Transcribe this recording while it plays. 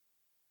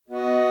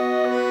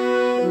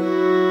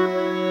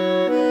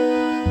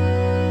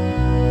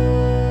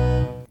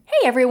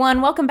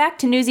everyone. Welcome back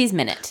to Newsies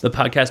Minute. The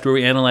podcast where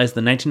we analyze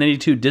the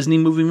 1992 Disney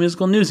movie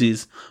musical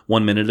Newsies,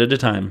 1 minute at a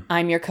time.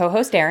 I'm your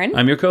co-host, Erin.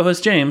 I'm your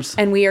co-host, James.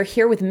 And we are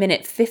here with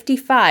minute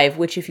 55,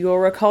 which, if you will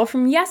recall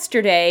from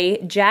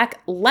yesterday,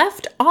 Jack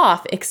left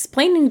off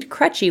explaining to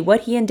Crutchy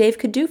what he and Dave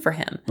could do for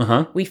him.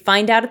 We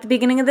find out at the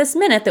beginning of this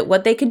minute that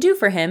what they could do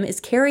for him is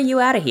carry you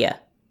out of here.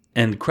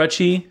 And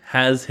Crutchy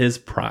has his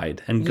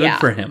pride, and good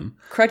for him.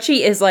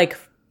 Crutchy is like,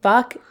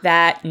 fuck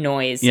that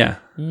noise. Yeah.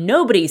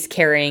 Nobody's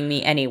carrying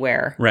me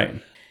anywhere.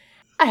 Right.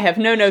 I have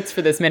no notes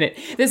for this minute.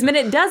 This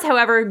minute does,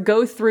 however,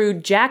 go through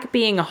Jack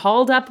being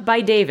hauled up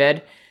by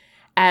David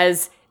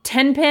as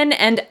Tenpin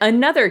and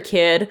another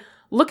kid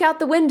look out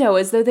the window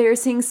as though they are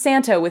seeing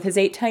Santa with his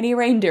 8 tiny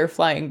reindeer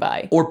flying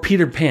by. Or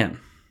Peter Pan.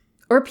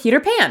 Or Peter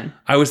Pan.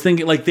 I was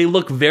thinking, like, they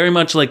look very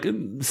much like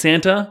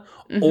Santa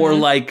or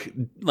like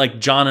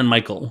John and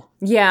Michael.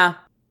 Yeah.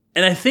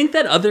 And I think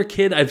that other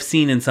kid I've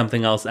seen in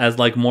something else as,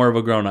 like, more of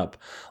a grown-up.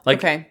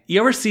 Like,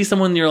 you ever see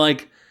someone and you're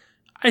like,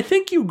 I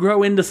think you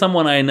grow into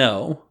someone I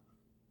know.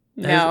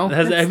 No.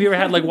 Have you ever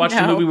had, like, watched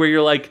a movie where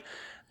you're like,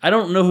 I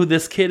don't know who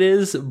this kid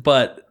is,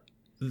 but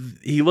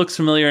he looks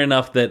familiar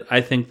enough that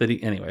I think that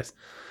he... Anyways.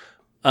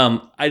 I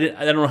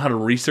don't know how to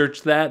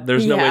research that.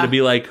 There's no way to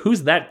be like,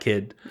 who's that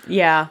kid?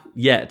 Yeah.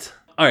 Yet.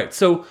 All right,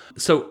 so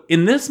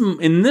in this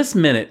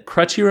minute,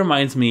 Crutchy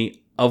reminds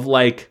me of,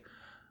 like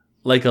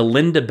a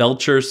Linda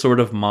Belcher sort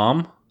of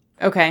mom.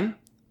 Okay.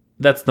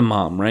 That's the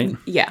mom, right?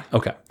 Yeah.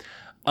 Okay.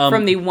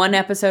 From the one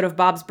episode of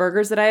Bob's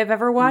Burgers that I have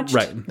ever watched,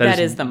 right? That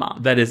is the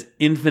mom. That is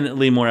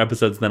infinitely more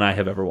episodes than I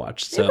have ever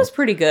watched. So. It was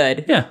pretty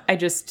good. Yeah. I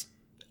just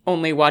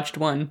only watched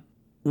one.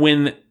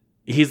 When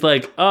he's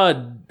like,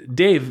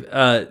 Dave,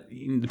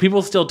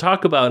 people still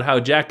talk about how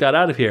Jack got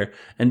out of here.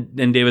 And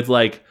David's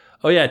like,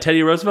 oh yeah,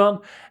 Teddy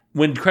Roosevelt?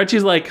 When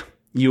Crutchy's like,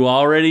 you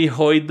already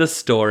hoid the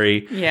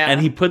story. Yeah.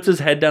 And he puts his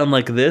head down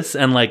like this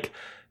and like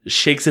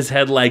shakes his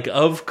head like,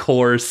 of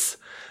course.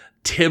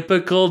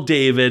 Typical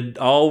David,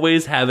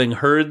 always having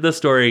heard the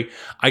story.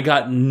 I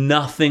got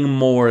nothing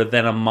more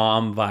than a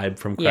mom vibe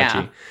from Crutchy.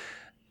 Yeah.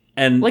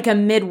 And like a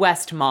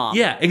Midwest mom.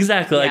 Yeah,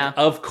 exactly. Yeah. Like,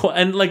 of course.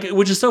 And like,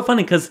 which is so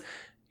funny because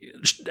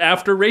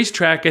after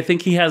Racetrack, I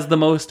think he has the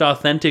most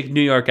authentic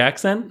New York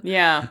accent.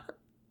 Yeah.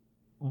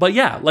 But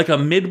yeah, like a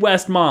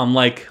Midwest mom,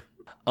 like,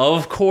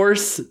 of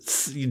course,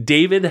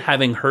 David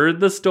having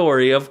heard the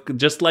story of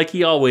just like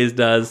he always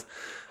does.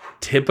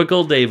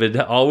 Typical David,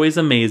 always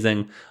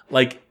amazing.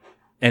 Like,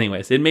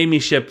 anyways, it made me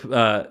ship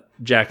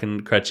Jack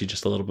and Crutchy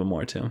just a little bit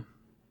more too.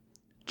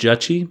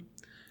 Jutchy?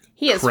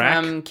 He is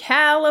from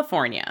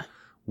California.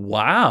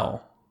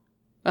 Wow.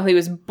 Well, he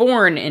was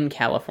born in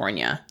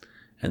California.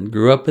 And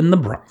grew up in the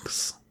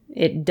Bronx.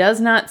 It does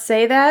not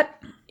say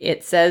that.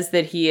 It says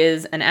that he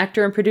is an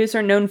actor and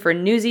producer known for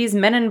Newsies,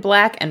 Men in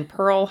Black, and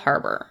Pearl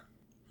Harbor.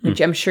 Which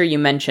I'm sure you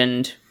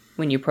mentioned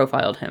when you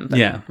profiled him. But.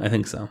 Yeah, I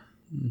think so.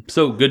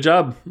 So good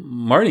job,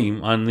 Marty,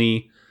 on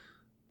the,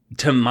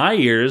 to my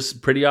ears,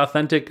 pretty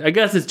authentic. I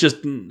guess it's just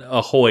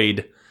a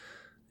hoid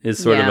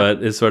is sort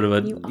of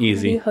a you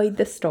easy. You heard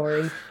the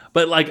story.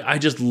 But like, I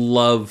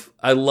love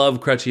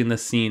Crutchy in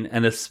this scene,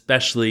 and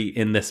especially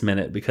in this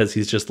minute, because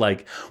he's just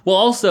like, well,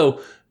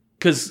 also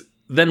because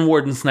then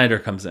Warden Snyder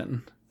comes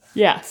in.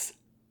 Yes.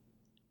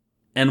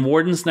 And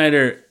Warden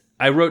Snyder,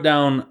 I wrote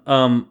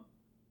down,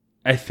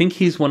 I think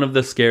he's one of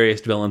the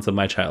scariest villains of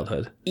my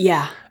childhood.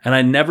 Yeah. And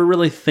I never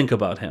really think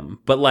about him.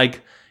 But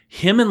like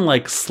him and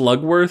like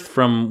Slugworth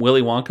from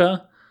Willy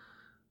Wonka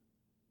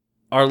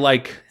are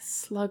like...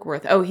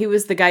 Slugworth. Oh, he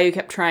was the guy who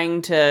kept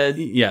trying to...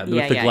 Yeah,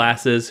 with the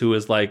glasses, who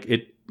was like...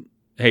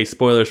 Hey,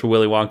 spoilers for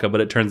Willy Wonka,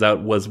 but it turns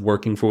out was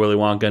working for Willy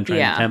Wonka and trying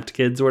to tempt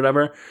kids or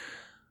whatever.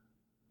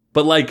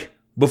 But like,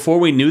 before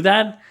we knew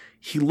that,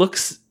 he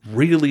looks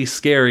really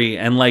scary.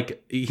 And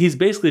like, he's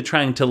basically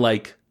trying to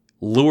like...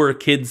 lure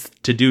kids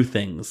to do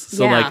things.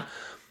 So like,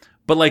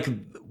 but like,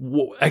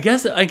 I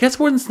guess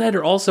Warden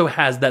Snyder also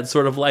has that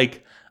sort of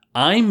like,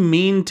 I'm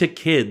mean to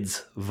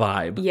kids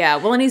vibe. Yeah.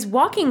 Well, and he's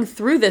walking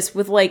through this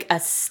with like a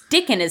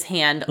stick in his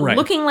hand,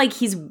 looking like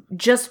he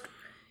just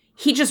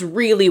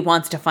really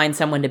wants to find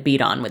someone to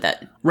beat on with it.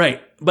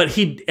 Right. But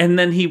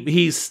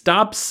he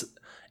stops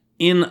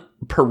in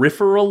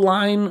peripheral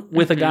line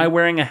with a guy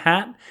wearing a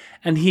hat,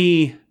 and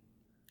he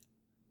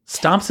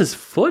stomps his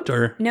foot,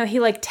 or? No,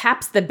 he like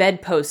taps the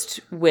bedpost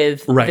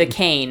with the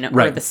cane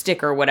or the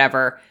stick or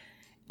whatever,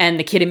 and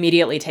the kid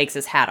immediately takes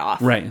his hat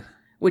off. Right.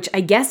 Which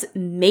I guess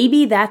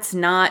maybe that's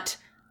not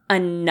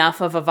enough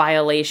of a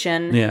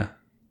violation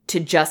to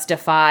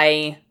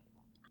justify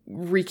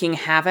wreaking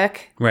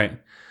havoc.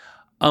 Right.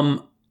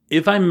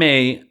 If I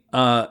may,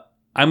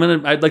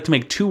 I'd like to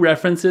make 2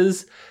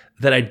 references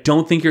that I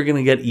don't think you're going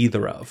to get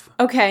either of.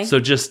 Okay. So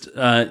just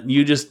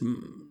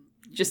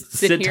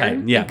sit here?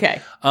 tight. Yeah.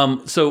 Okay.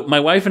 So my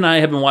wife and I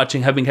have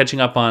been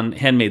catching up on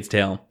Handmaid's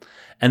Tale,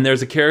 and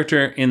there's a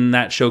character in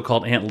that show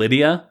called Aunt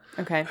Lydia.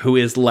 Okay. Who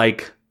is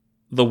like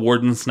the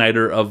Warden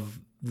Snyder of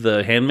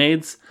the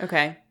Handmaids.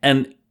 Okay.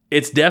 And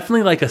it's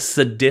definitely like a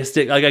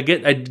sadistic, like I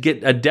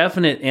get a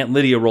definite Aunt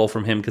Lydia role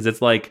from him, because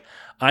it's like,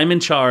 I'm in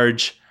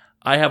charge,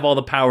 I have all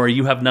the power,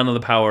 you have none of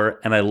the power,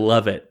 and I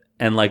love it.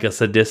 and like a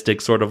sadistic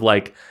sort of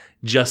like,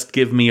 just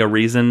give me a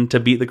reason to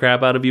beat the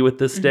crap out of you with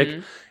this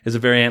stick is a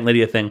very Aunt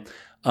Lydia thing.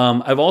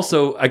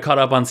 I caught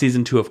up on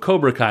season 2 of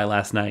Cobra Kai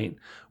last night,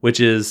 which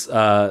is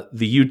the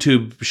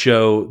YouTube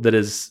show that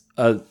is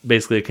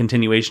basically a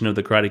continuation of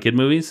the Karate Kid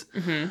movies.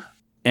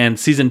 And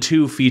season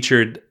 2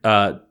 featured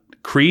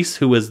Kreese,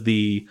 who was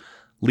the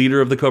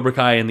leader of the Cobra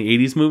Kai in the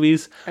 80s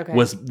movies,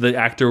 was the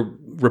actor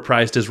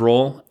reprised his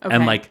role.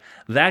 And like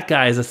that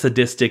guy is a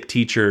sadistic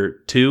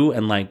teacher too,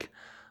 and like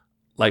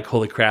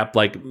holy crap,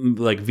 like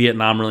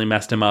Vietnam really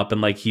messed him up,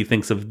 and like he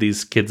thinks of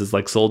these kids as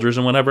like soldiers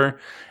and whatever.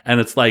 And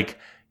it's like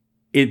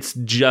it's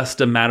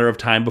just a matter of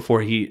time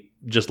before he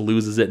just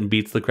loses it and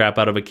beats the crap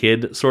out of a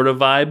kid sort of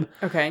vibe.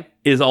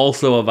 Is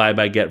also a vibe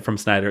I get from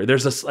Snyder.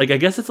 There's this, like, I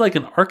guess it's like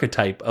an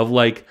archetype of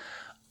like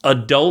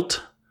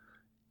adult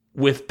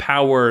with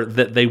power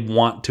that they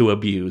want to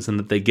abuse and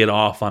that they get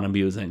off on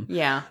abusing.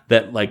 Yeah.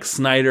 That like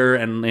Snyder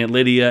and Aunt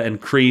Lydia and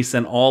Kreese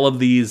and all of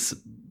these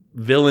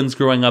villains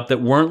growing up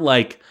that weren't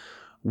like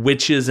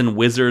witches and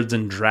wizards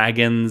and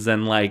dragons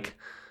and like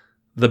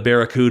the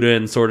Barracuda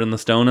and Sword in the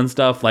Stone and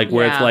stuff, like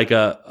where it's like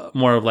a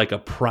more of like a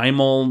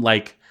primal,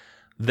 like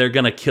they're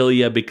gonna kill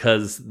you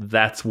because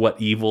that's what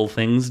evil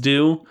things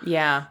do.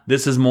 Yeah.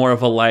 This is more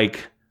of a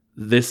like,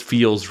 this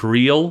feels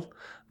real.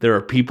 There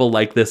are people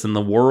like this in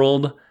the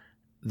world.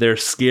 They're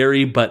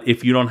scary, but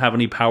if you don't have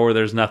any power,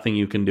 there's nothing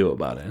you can do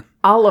about it.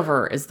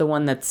 Oliver is the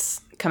one that's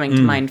coming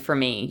to mind for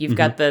me. You've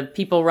got the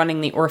people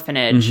running the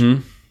orphanage,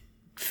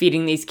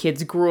 feeding these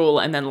kids gruel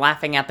and then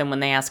laughing at them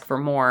when they ask for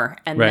more.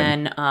 And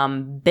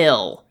then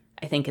Bill,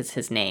 I think is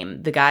his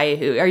name. The guy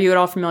who... Are you at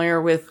all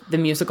familiar with the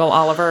musical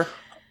Oliver?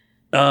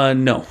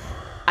 No.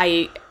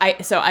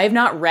 So I have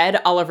not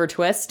read Oliver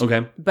Twist.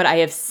 Okay. But I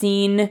have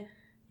seen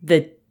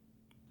the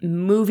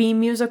movie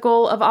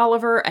musical of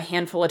Oliver a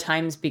handful of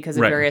times because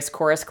of various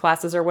chorus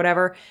classes or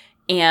whatever.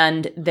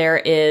 And there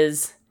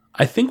is...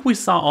 I think we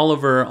saw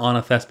Oliver on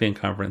a thespian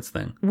conference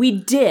thing. We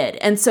did.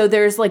 And so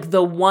there's like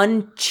the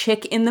one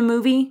chick in the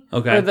movie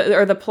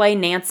or the play,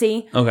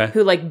 Nancy,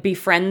 who like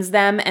befriends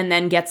them and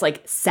then gets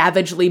like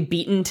savagely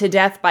beaten to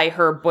death by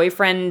her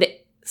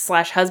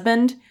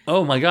boyfriend/husband.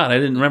 Oh my God. I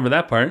didn't remember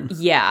that part.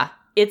 Yeah.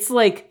 It's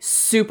like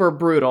super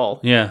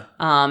brutal. Yeah.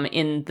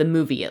 In the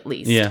movie, at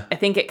least. Yeah. I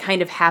think it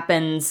kind of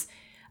happens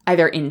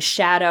either in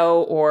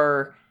shadow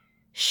or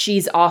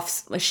she's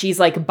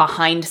like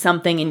behind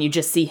something and you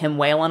just see him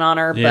wailing on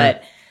her. Yeah.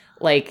 But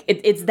like,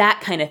 it's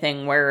that kind of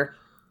thing where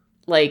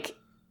like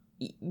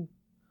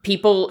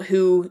people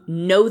who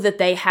know that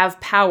they have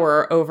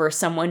power over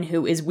someone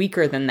who is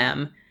weaker than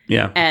them.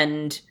 Yeah.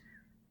 And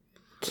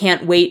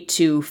can't wait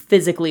to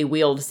physically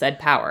wield said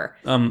power.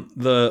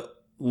 The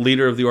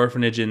leader of the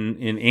orphanage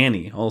in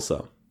Annie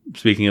also.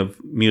 Speaking of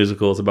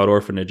musicals about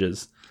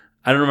orphanages.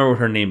 I don't remember what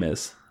her name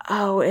is.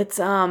 Oh, it's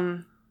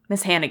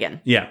Miss Hannigan.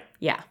 Yeah.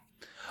 Yeah.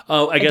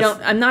 Oh,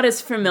 I'm not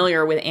as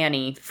familiar with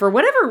Annie. For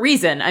whatever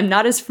reason, I'm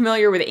not as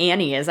familiar with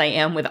Annie as I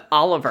am with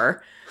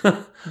Oliver.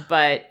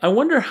 But I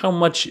wonder how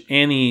much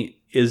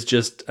Annie is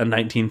just a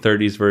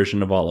 1930s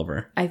version of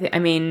Oliver. I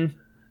mean,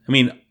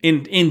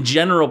 in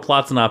general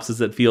plot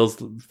synopsis, it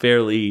feels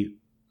fairly...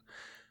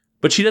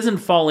 But she doesn't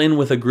fall in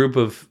with a group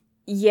of...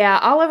 Yeah,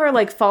 Oliver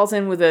like falls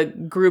in with a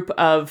group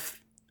of...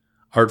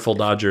 artful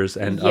dodgers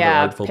and other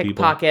artful people.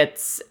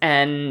 Pickpockets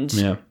and...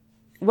 Yeah.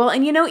 Well,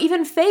 and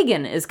even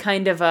Fagin is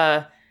kind of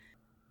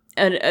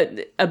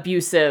an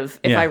abusive,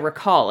 if I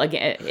recall.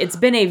 Again, it's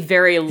been a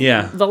very...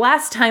 Yeah. The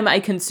last time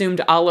I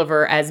consumed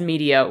Oliver as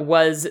media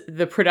was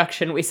the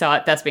production we saw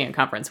at Thespian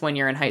Conference one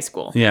year in high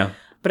school. Yeah.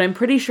 But I'm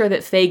pretty sure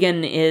that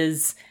Fagin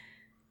is...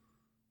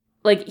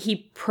 Like,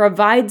 he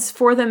provides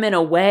for them in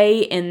a way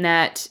in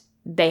that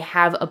they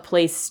have a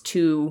place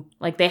to...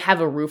 Like, they have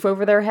a roof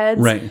over their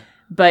heads. Right.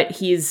 But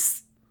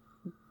he's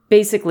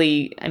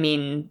basically,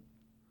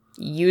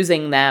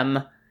 using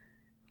them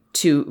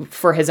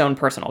for his own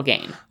personal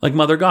gain. Like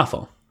Mother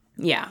Gothel.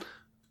 Yeah.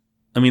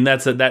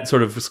 That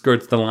sort of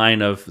skirts the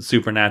line of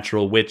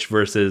supernatural witch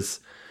versus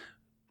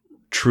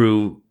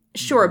true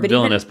but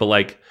villainous, but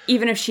like...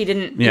 Even if she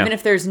didn't... Yeah. Even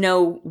if there's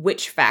no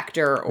witch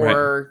factor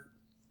or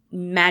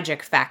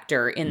magic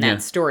factor in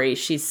that story,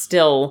 she's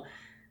still,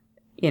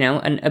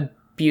 an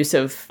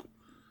abusive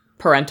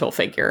parental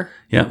figure.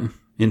 Yeah.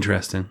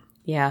 Interesting.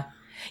 Yeah.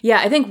 Yeah,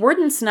 I think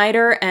Worden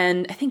Snyder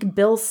and I think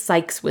Bill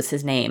Sykes was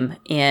his name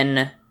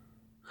in...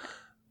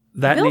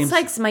 Bill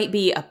Sykes might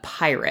be a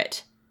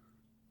pirate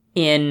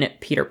in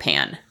Peter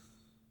Pan.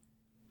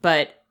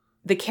 But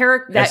the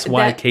character... Sykes?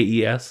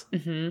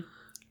 Mm-hmm.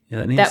 Yeah,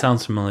 that name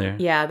sounds familiar.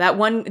 Yeah, that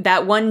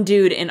one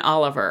dude in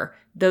Oliver.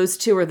 Those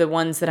two are the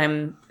ones that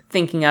I'm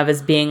thinking of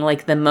as being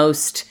like the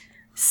most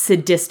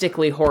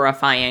sadistically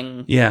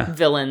horrifying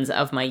villains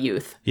of my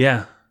youth.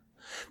 Yeah.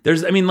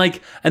 There's,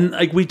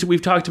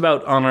 we've talked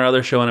about on our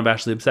other show on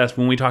Abashedly Obsessed,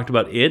 when we talked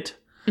about It,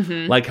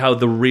 like how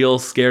the real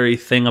scary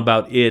thing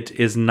about It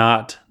is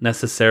not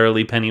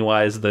necessarily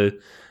Pennywise, the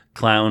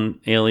clown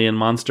alien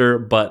monster,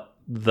 but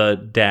the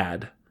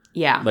dad.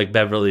 Yeah. Like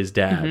Beverly's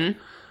dad. Mm-hmm.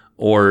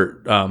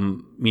 Or,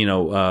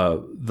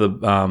 the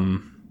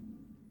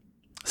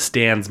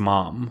Stan's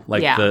mom,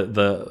 like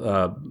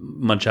the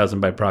Munchausen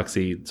by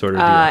proxy sort of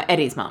deal.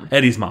 Eddie's mom.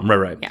 Eddie's mom,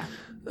 right.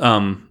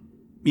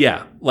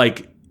 Yeah.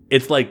 Like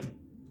it's like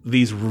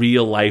these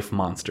real life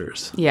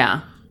monsters.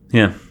 Yeah.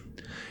 Yeah.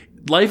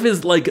 Life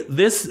is like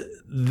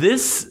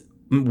this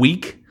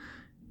week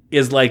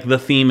is like the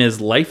theme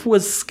is life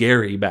was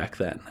scary back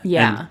then.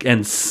 Yeah.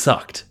 And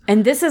sucked.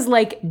 And this is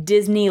like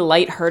Disney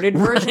lighthearted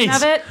version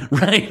of it.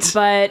 Right.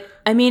 But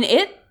I mean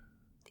it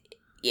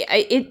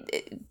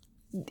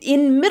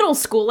in middle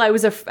school I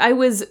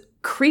was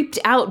creeped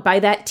out by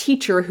that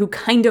teacher who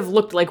kind of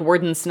looked like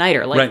Warden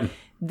Snyder. Like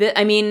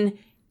I mean,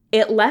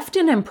 it left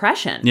an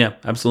impression. Yeah,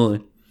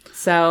 absolutely.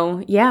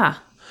 So, yeah.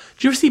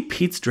 Did you ever see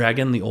Pete's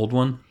Dragon, the old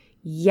one?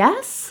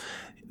 Yes.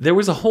 There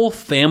was a whole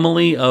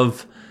family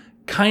of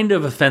kind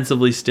of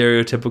offensively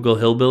stereotypical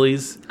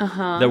hillbillies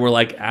that were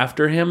like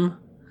after him,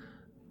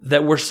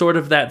 that were sort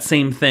of that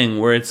same thing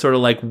where it's sort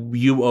of like,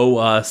 you owe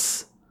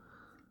us,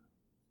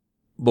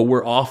 but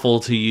we're awful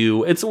to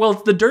you. It's the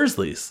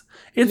Dursleys.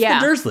 It's the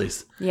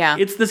Dursleys. Yeah.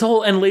 It's this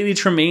whole, and Lady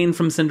Tremaine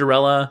from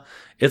Cinderella.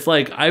 It's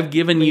like, I've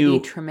given Lady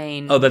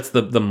Tremaine. Oh, that's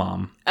the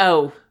mom.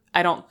 Oh,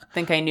 I don't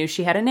think I knew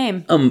she had a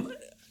name.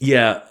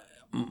 Yeah.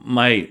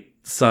 My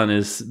son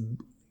is...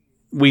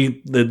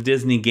 the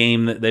Disney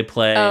game that they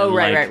play. Oh,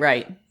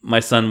 right. My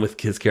son with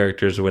his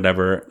characters or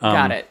whatever.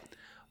 Got it.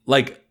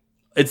 Like,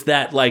 it's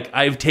that, like,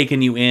 I've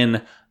taken you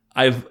in.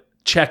 I've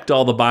checked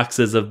all the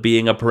boxes of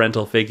being a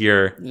parental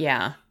figure.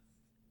 Yeah.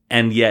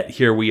 And yet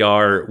here we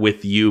are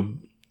with you.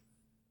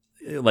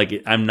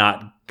 Like, I'm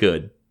not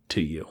good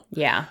to you.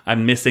 Yeah.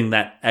 I'm missing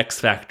that X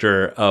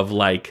factor of,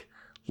 like,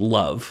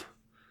 love.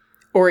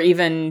 Or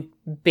even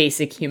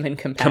basic human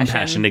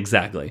compassion.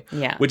 Exactly.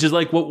 Yeah. Which is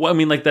like what I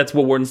mean, like that's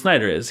what Warden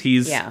Snyder is.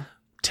 He's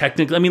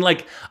technically, I mean,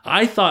 like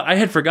I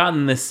had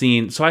forgotten this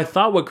scene, so I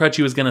thought what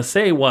Crutchy was gonna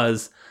say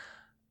was,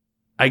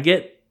 I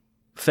get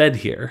fed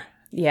here.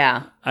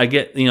 Yeah. I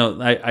get,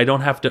 I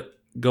don't have to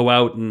go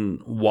out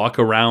and walk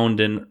around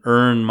and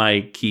earn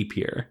my keep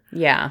here.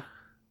 Yeah.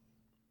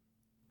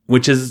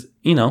 Which is,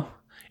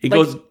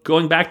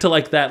 going back to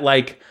like that,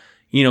 like,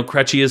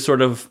 Crutchy is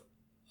sort of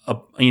an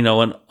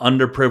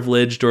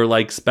underprivileged or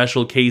like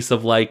special case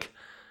of like,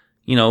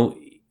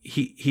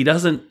 he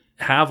doesn't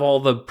have all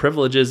the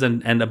privileges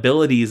and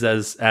abilities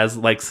as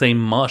like say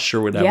Mush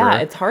or whatever. Yeah,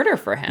 it's harder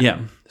for him. Yeah.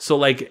 So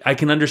like I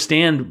can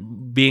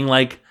understand being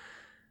like,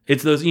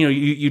 it's those,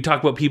 you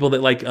talk about people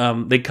that like,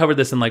 they covered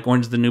this in like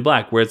Orange is the New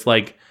Black, where it's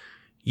like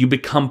you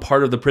become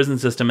part of the prison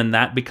system and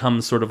that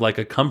becomes sort of like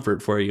a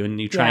comfort for you, and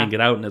you try and get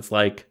out and it's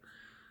like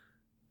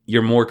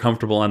you're more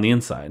comfortable on the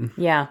inside.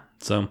 Yeah.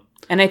 So...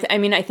 And I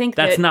think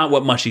that's not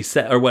what Mushy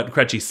said or what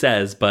Crutchy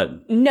says,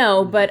 but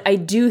no, but I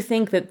do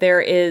think that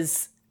there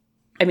is.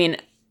 I mean,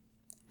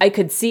 I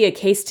could see a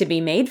case to be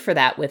made for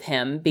that with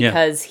him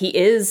because he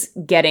is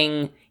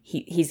getting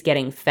he's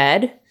getting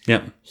fed.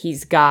 Yeah,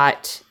 he's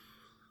got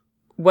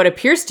what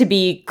appears to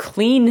be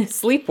clean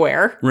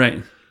sleepwear.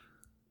 Right.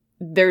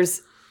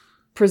 There's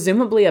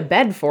presumably a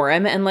bed for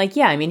him, and like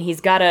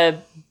he's got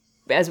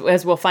as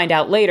we'll find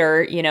out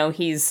later.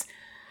 He's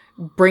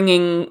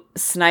bringing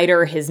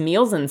Snyder his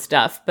meals and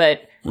stuff,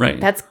 but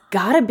that's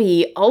gotta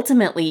be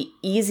ultimately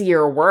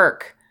easier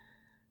work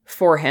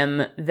for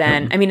him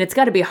than, it's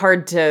gotta be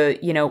hard to,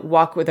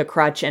 walk with a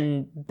crutch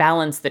and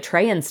balance the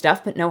tray and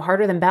stuff, but no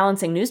harder than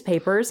balancing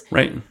newspapers.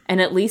 Right.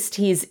 And at least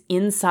he's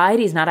inside,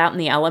 he's not out in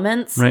the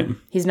elements. Right.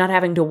 He's not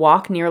having to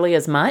walk nearly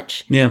as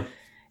much. Yeah.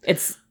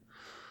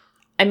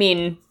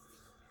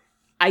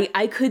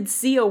 I could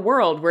see a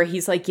world where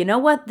he's like, you know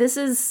what, this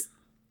is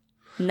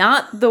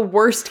not the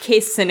worst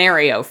case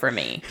scenario for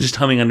me. Just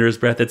humming under his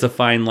breath. It's a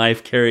fine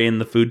life carrying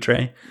the food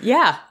tray.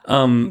 Yeah,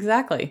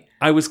 exactly.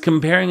 I was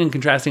comparing and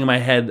contrasting in my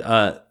head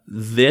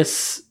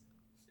this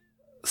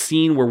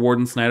scene where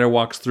Warden Snyder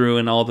walks through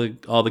and all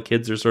the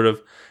kids are sort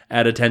of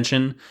at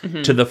attention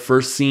to the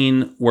first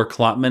scene where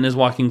Klopman is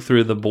walking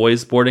through the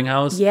boys' boarding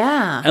house.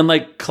 Yeah. And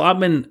like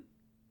Klopman,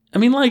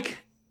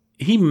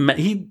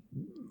 he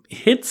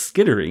hits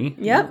Skittery.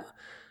 Yep.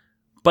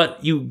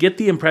 But you get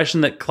the impression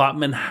that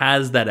Klopman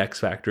has that X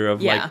factor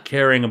of like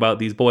caring about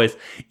these boys,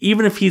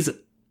 even if he's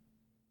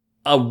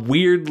a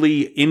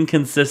weirdly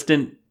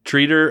inconsistent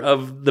treater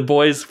of the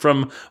boys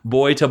from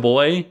boy to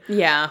boy.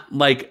 Yeah.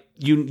 Like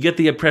you get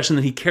the impression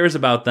that he cares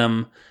about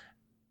them.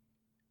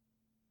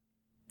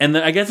 And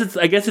I guess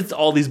it's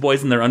all these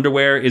boys in their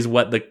underwear is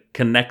what the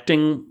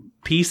connecting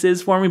piece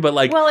is for me. But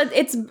like, well,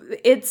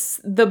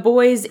 it's the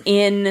boys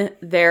in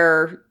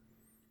their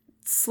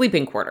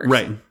sleeping quarters.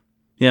 Right.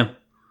 Yeah.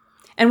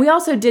 And we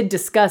also did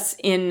discuss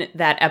in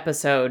that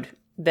episode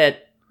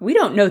that we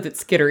don't know that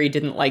Skittery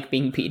didn't like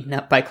being beaten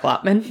up by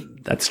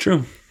Klopman. That's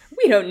true.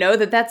 We don't know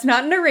that that's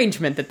not an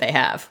arrangement that they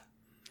have.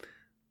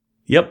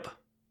 Yep.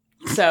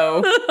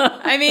 So,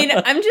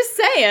 I'm just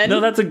saying. No,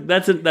 that's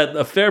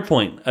a fair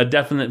point. A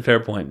definite fair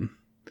point.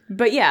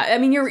 But yeah,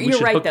 you're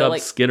right hook though. Up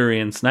like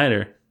Skittery and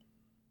Snyder.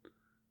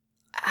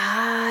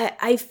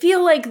 I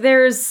feel like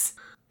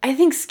I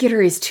think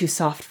Skittery's too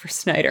soft for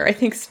Snyder. I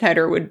think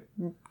Snyder would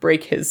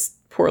break his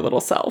poor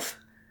little self.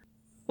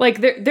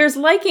 Like there's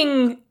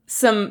liking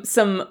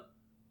some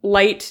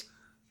light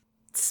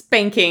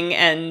spanking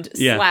and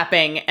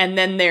slapping, and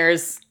then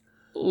there's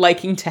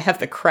liking to have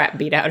the crap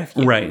beat out of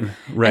you. Right.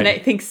 And I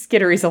think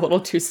Skittery's a little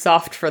too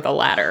soft for the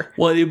latter.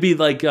 Well, it'd be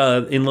like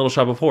in Little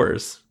Shop of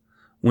Horrors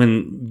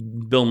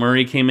when Bill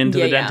Murray came into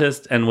the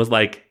dentist and was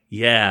like,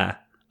 yeah,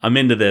 I'm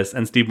into this.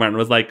 And Steve Martin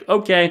was like,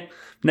 okay,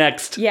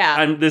 next.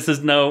 Yeah. This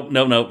is no,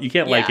 you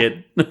can't like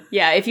it.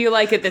 Yeah, if you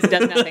like it, this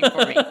does nothing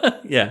for me.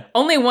 Yeah.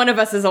 Only one of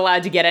us is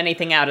allowed to get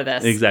anything out of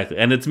this. Exactly.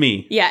 And it's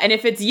me. Yeah, and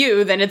if it's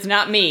you, then it's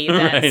not me.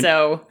 Then,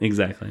 so.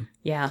 Exactly.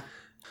 Yeah.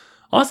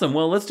 Awesome.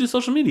 Well, let's do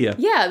social media.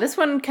 Yeah, this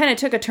one kind of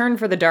took a turn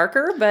for the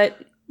darker, but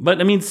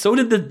I mean, so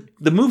did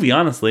the movie,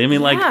 honestly. I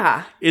mean,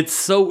 it's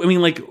so, I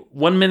mean, like,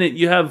 1 minute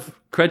you have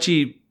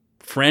Crutchy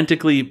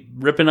frantically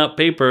ripping up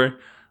paper,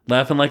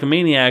 laughing like a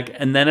maniac,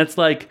 and then it's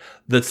like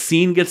the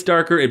scene gets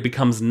darker, it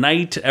becomes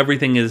night,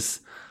 everything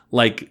is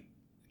like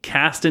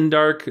cast in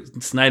dark,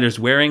 Snyder's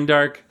wearing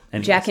dark.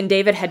 And Jack and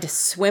David had to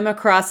swim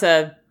across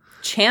a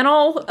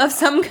channel of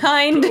some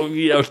kind.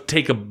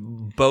 Take a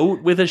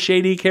boat with a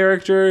shady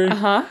character.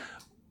 Uh-huh.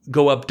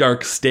 Go up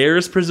dark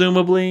stairs,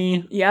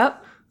 presumably.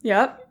 Yep.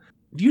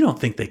 You don't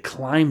think they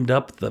climbed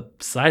up the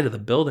side of the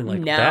building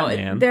like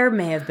Batman? No, there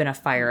may have been a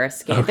fire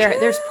escape. Okay.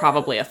 There's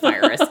probably a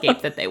fire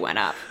escape that they went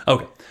up.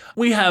 Okay.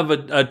 We have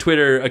a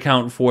Twitter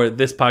account for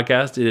this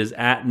podcast. It is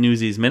at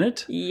Newsies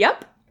Minute.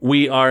 Yep.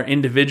 We are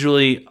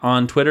individually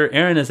on Twitter.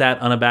 Aaron is at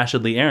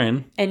Unabashedly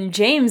Aaron. And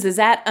James is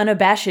at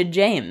Unabashed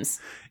James.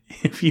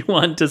 If you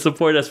want to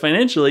support us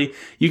financially,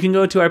 you can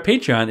go to our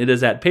Patreon. It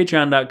is at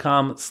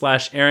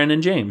patreon.com/Aaron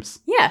and James.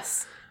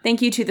 Yes.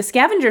 Thank you to the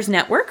Scavengers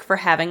Network for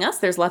having us.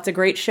 There's lots of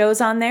great shows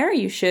on there.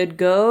 You should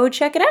go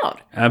check it out.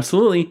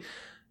 Absolutely.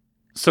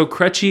 So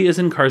Crutchy is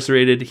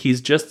incarcerated.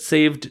 He's just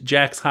saved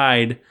Jack's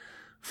hide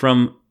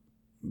from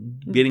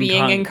being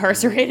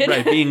incarcerated.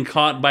 Right, being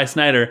caught by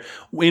Snyder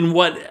in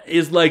what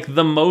is like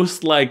the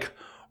most like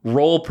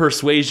roll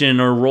persuasion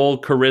or roll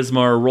charisma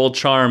or roll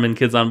charm in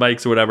Kids on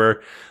Bikes or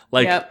whatever.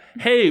 Like,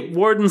 Hey,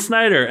 Warden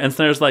Snyder. And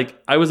Snyder's like,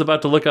 I was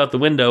about to look out the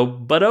window,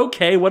 but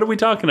okay, what are we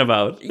talking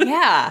about?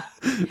 Yeah.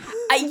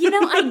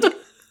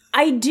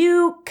 I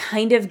do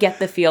kind of get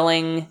the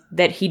feeling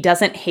that he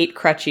doesn't hate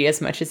Crutchy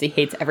as much as he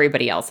hates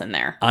everybody else in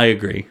there. I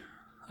agree.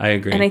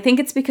 And I think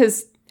it's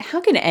because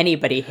how can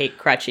anybody hate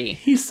Crutchy?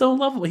 He's so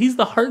lovely. He's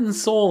the heart and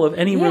soul of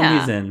any room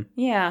he's in.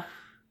 Yeah.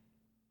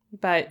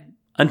 But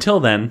until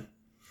then.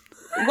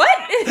 What?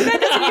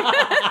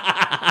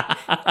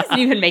 That doesn't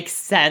even make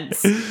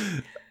sense.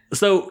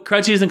 So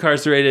Crutchy is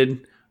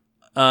incarcerated.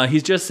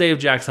 He's just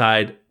saved Jack's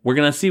hide. We're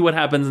going to see what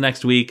happens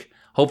next week.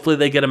 Hopefully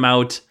they get him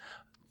out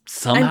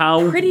somehow.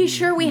 I'm pretty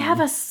sure we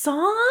have a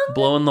song.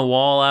 Blowing the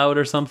wall out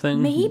or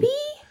something. Maybe.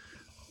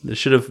 They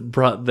should have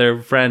brought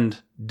their friend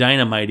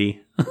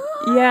Dynamite.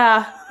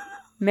 Yeah.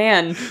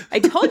 Man, I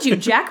told you,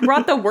 Jack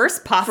brought the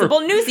worst possible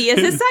Newsie as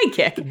his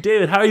sidekick.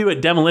 David, how are you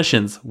at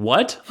demolitions?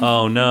 What?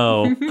 Oh,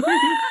 no.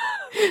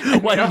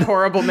 What a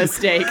horrible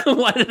mistake.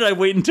 Why did I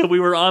wait until we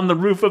were on the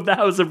roof of the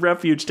House of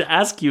Refuge to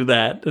ask you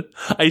that?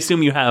 I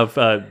assume you have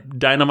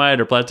dynamite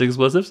or plastic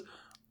explosives?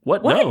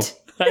 What? No.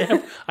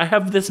 I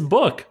have this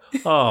book.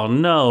 Oh,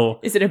 no.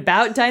 Is it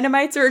about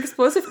dynamites or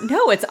explosives?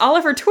 No, it's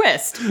Oliver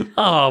Twist.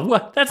 Oh,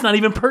 what? That's not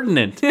even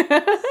pertinent.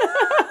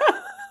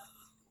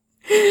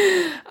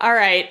 All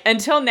right.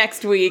 Until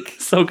next week.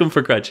 Soak 'em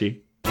for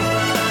Crutchy.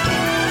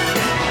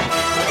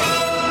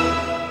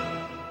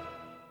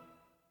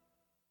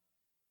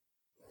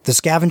 The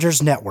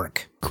Scavengers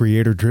Network.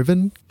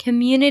 Creator-driven.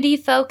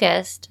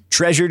 Community-focused.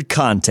 Treasured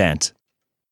content.